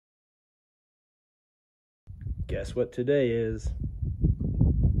Guess what today is?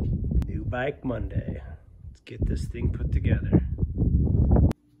 New Bike Monday. Let's get this thing put together.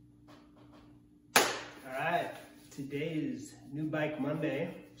 All right, today is New Bike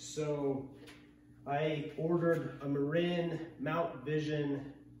Monday. So I ordered a Marin Mount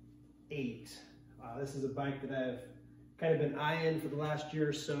Vision 8. This is a bike that I've kind of been eyeing for the last year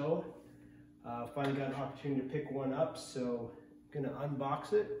or so. Finally got an opportunity to pick one up, so I'm gonna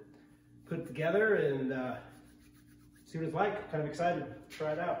unbox it, put it together, and see what it's like. Kind of excited to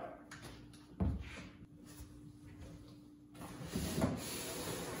try it out.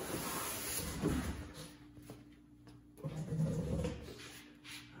 All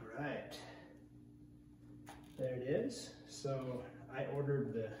right, there it is. So I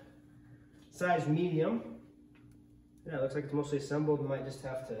ordered the size medium. Yeah, it looks like it's mostly assembled. I might just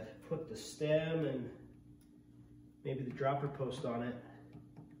have to put the stem and maybe the dropper post on it,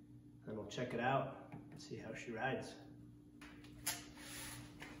 and we'll check it out and see how she rides.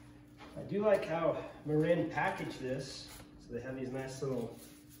 I do like how Marin packaged this. So they have these nice little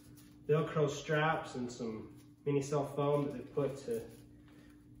Velcro straps and some mini cell foam that they put to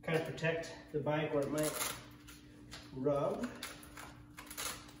kind of protect the bike where it might rub.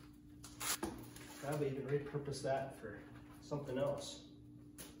 Probably even repurpose that for something else.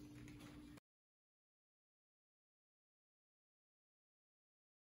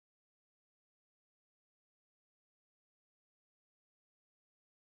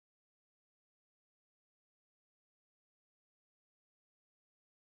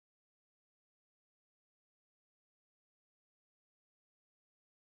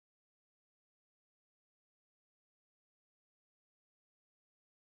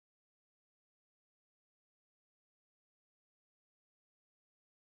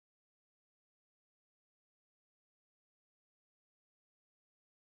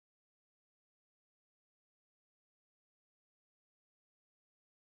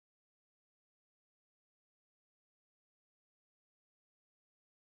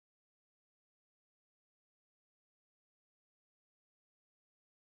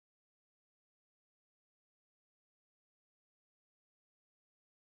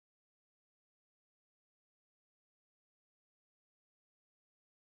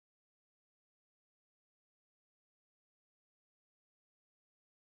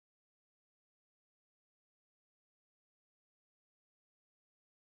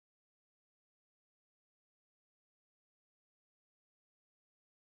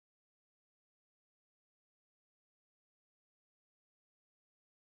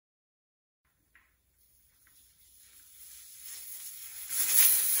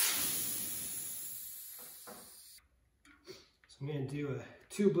 I'm going to do a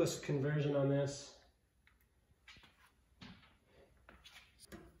tubeless conversion on this.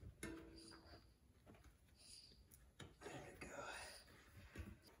 There we go.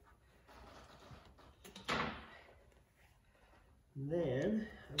 And then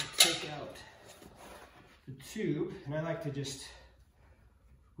I will take out the tube, and I like to just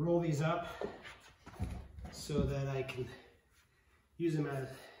roll these up so that I can use them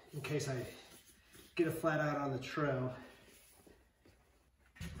in case I get a flat out on the trail.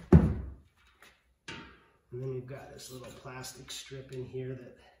 And then we've got this little plastic strip in here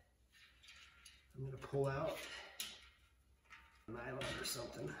that I'm going to pull out. Nylon or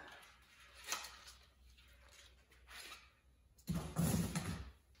something.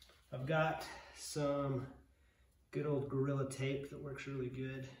 I've got some good old Gorilla tape that works really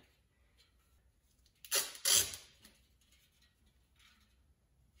good.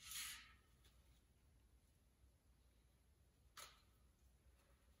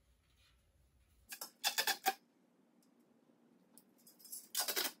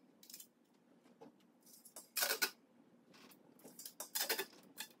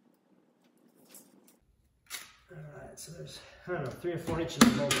 So there's, I don't know, 3 or 4 inches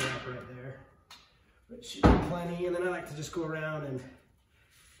of overlap right there, which should be plenty. And then I like to just go around and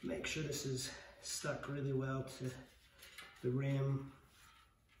make sure this is stuck really well to the rim.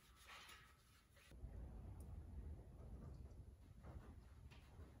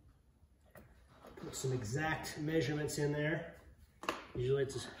 Put some exact measurements in there. Usually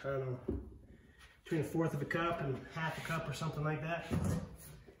it's, I don't know, between 1/4 of a cup and 1/2 a cup or something like that.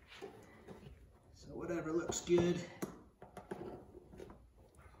 So whatever looks good.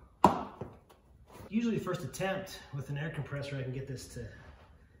 Usually the first attempt with an air compressor, I can get this to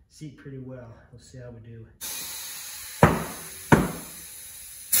seat pretty well. We'll see how we do.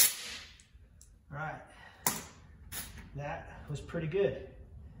 All right, that was pretty good.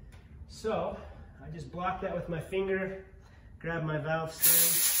 So I just blocked that with my finger, grab my valve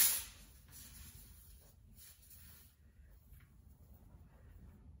stem,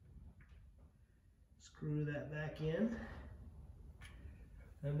 Screw that back in.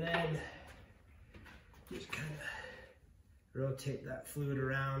 And then just kind of rotate that fluid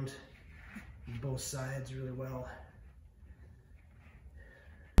around both sides really well.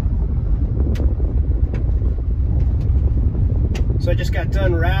 So I just got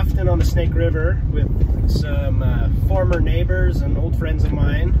done rafting on the Snake River with some former neighbors and old friends of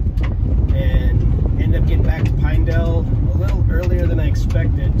mine, and ended up getting back to Pinedale a little earlier than I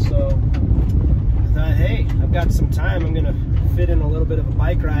expected. So I thought, hey, I've got some time. I'm gonna fit in a little bit of a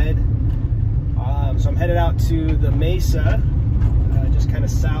bike ride. So I'm headed out to the Mesa, just kind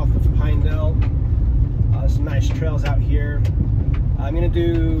of south of Pinedale. Some nice trails out here. I'm gonna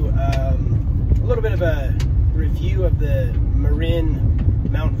do a little bit of a review of the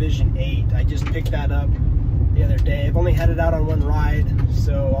Marin Mount Vision 8. I just picked that up the other day. I've only had it out on one ride,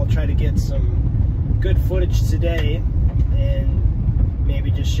 so I'll try to get some good footage today and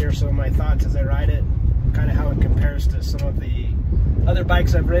maybe just share some of my thoughts as I ride it, kind of how it compares to some of the other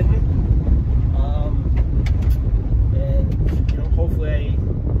bikes I've ridden. And you know, hopefully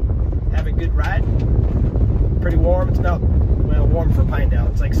I have a good ride. Pretty warm. It's about, well, warm for Pinedale.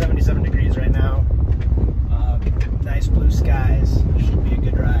 It's like 77 degrees right now. Nice blue skies. Should be a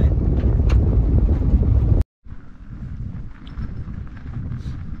good ride.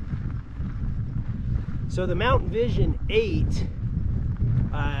 So the Mount Vision 8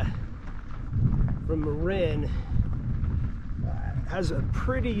 from Marin has a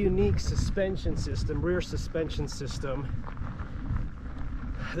pretty unique suspension system, rear suspension system.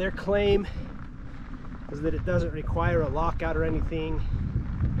 Their claim is that it doesn't require a lockout or anything,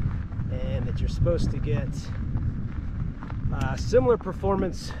 and that you're supposed to get similar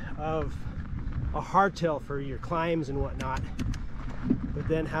performance of a hardtail for your climbs and whatnot, but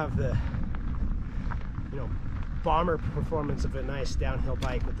then have the, you know, bomber performance of a nice downhill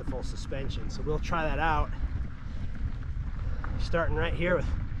bike with the full suspension. So we'll try that out. Starting right here with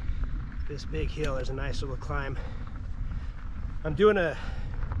this big hill. There's a nice little climb. I'm doing a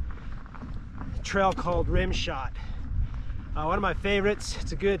trail called Rim Shot. One of my favorites.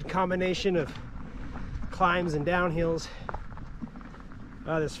 It's a good combination of climbs and downhills.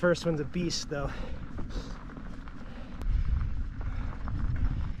 This first one's a beast though.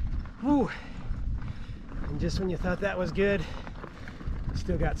 Woo! And just when you thought that was good,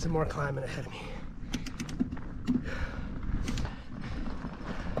 still got some more climbing ahead of me.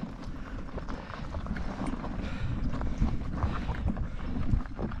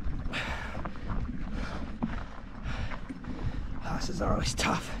 Oh, this is always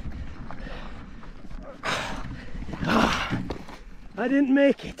tough. I didn't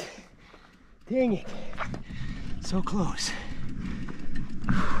make it. Dang it. So close.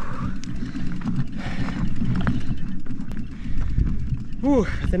 Ooh,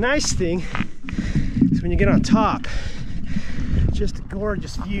 the nice thing is when you get on top, just a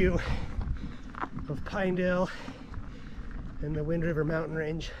gorgeous view of Pinedale and the Wind River mountain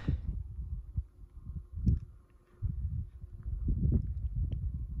range.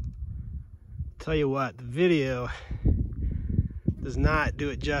 Tell you what, the video does not do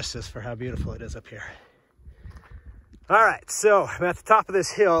it justice for how beautiful it is up here. All right, so I'm at the top of this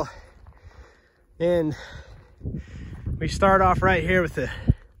hill, and we start off right here with a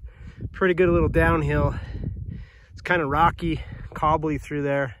pretty good little downhill. It's kind of rocky, cobbly through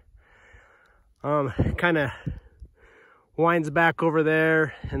there. Kind of winds back over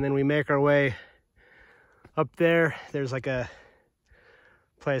there, and then we make our way up there. There's like a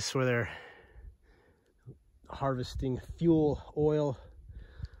place where they're harvesting fuel, oil,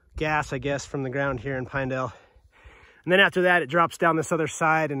 gas, I guess, from the ground here in Pinedale. And then after that, it drops down this other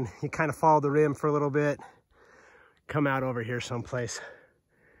side, and you kind of follow the rim for a little bit, come out over here someplace.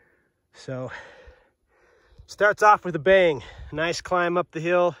 So starts off with a bang. A nice climb up the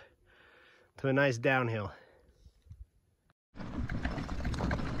hill to a nice downhill.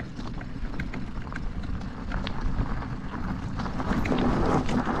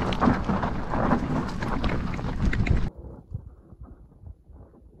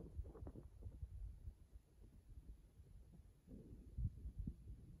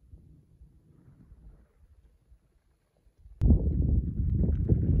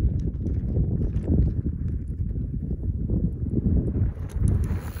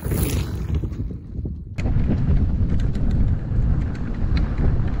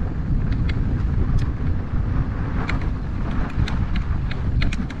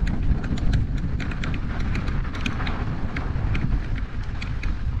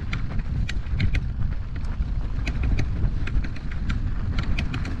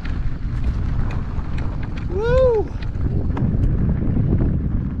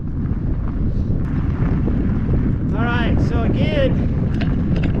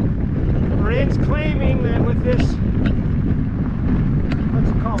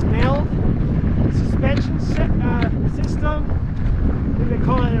 system. I think they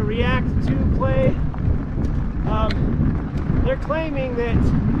call it a react to play. They're claiming that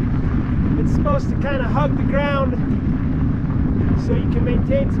it's supposed to kind of hug the ground so you can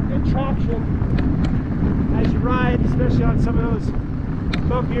maintain some good traction as you ride, especially on some of those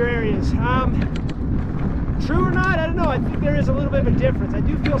bumpier areas. True or not, I don't know. I think there is a little bit of a difference. I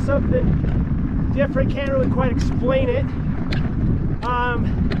do feel something different. Can't really quite explain it. I'm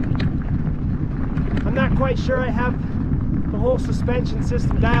not quite sure I have the whole suspension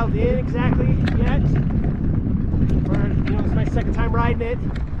system dialed in exactly yet. Or, you know, it's my second time riding it.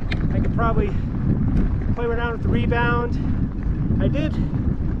 I could probably play around with the rebound. I did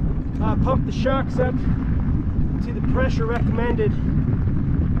pump the shocks up to the pressure recommended,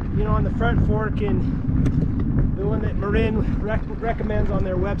 you know, on the front fork, and the one that Marin recommends on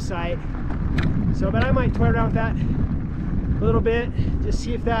their website. So, but I might toy around with that a little bit, just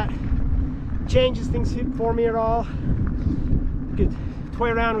see if that changes things for me at all. Could toy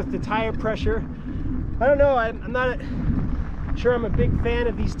around with the tire pressure. I don't know, I'm not sure I'm a big fan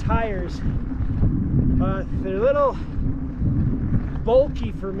of these tires. They're a little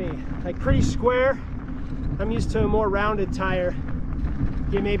bulky for me, like pretty square. I'm used to a more rounded tire.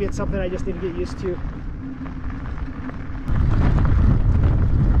 Yeah, maybe it's something I just need to get used to.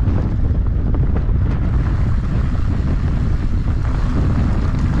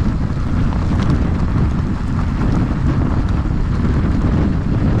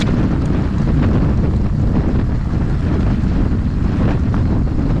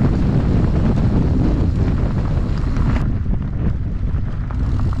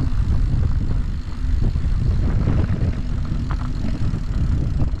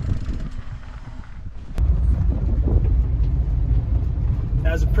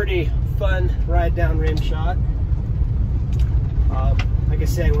 That was a pretty fun ride down rim shot. Like I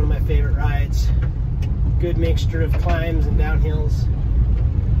said, one of my favorite rides. Good mixture of climbs and downhills.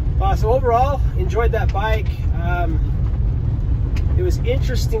 So overall, enjoyed that bike. It was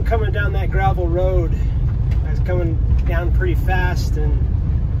interesting coming down that gravel road. I was coming down pretty fast,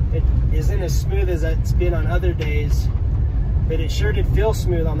 and it isn't as smooth as it's been on other days, but it sure did feel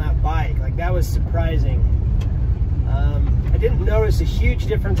smooth on that bike. Like, that was surprising. I didn't notice a huge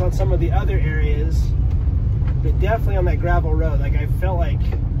difference on some of the other areas, but definitely on that gravel road. Like, I felt like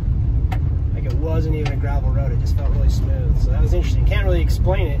it wasn't even a gravel road. It just felt really smooth. So that was interesting. Can't really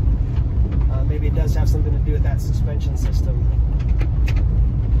explain it. Maybe it does have something to do with that suspension system.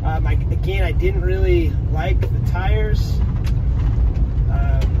 Again, I didn't really like the tires.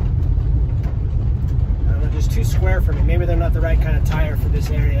 I don't know, just too square for me. Maybe they're not the right kind of tire for this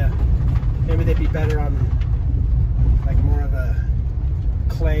area. Maybe they'd be better on like more of a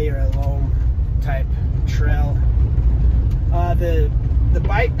clay or a loam type trail. The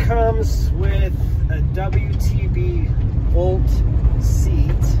bike comes with a WTB Volt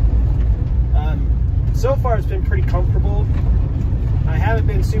seat. So far it's been pretty comfortable. I haven't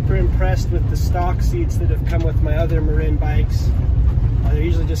been super impressed with the stock seats that have come with my other Marin bikes. They're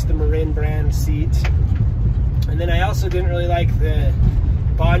usually just the Marin brand seat. And then I also didn't really like the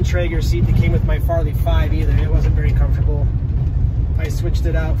Bontrager seat that came with my Farley 5 either. It wasn't very comfortable. I switched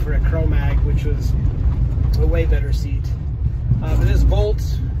it out for a Chromag, which was a way better seat. But this Volt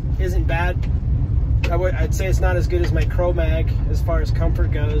isn't bad. I'd say it's not as good as my Chromag as far as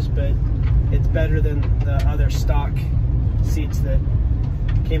comfort goes, but it's better than the other stock seats that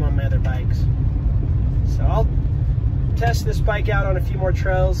came on my other bikes. So I'll test this bike out on a few more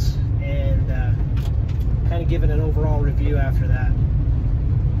trails and kind of give it an overall review after that.